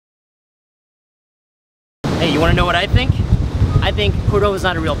wanna know what I think? I think Cordova's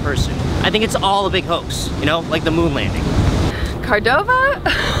not a real person. I think it's all a big hoax, you know, like the moon landing. Cordova?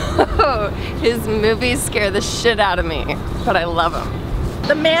 His movies scare the shit out of me, but I love him.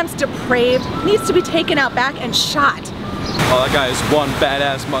 The man's depraved, needs to be taken out back and shot. Oh, that guy is one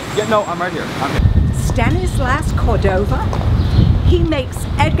badass Yeah, no, I'm right here. I'm here. Stanislas Cordova? He makes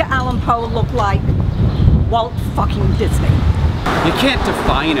Edgar Allan Poe look like Walt fucking Disney. You can't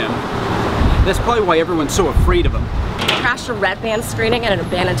define him. That's probably why everyone's so afraid of him. Crashed a Red Band screening in an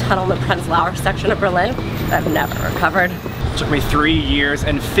abandoned tunnel in the Prenzlauer section of Berlin. I've never recovered. It took me 3 years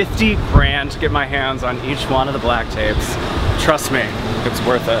and 50 grand to get my hands on each one of the black tapes. Trust me, it's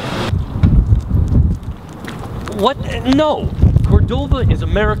worth it. What? No! Cordova is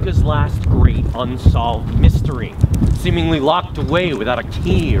America's last great unsolved mystery, seemingly locked away without a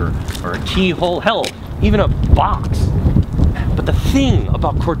key or a keyhole, hell, even a box. But the thing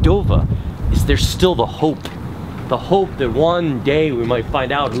about Cordova is there's still the hope that one day we might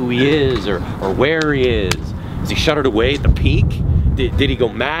find out who he is or where he is. Is he shuttered away at the peak? Did he go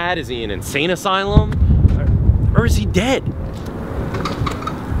mad? Is he in an insane asylum? Or is he dead?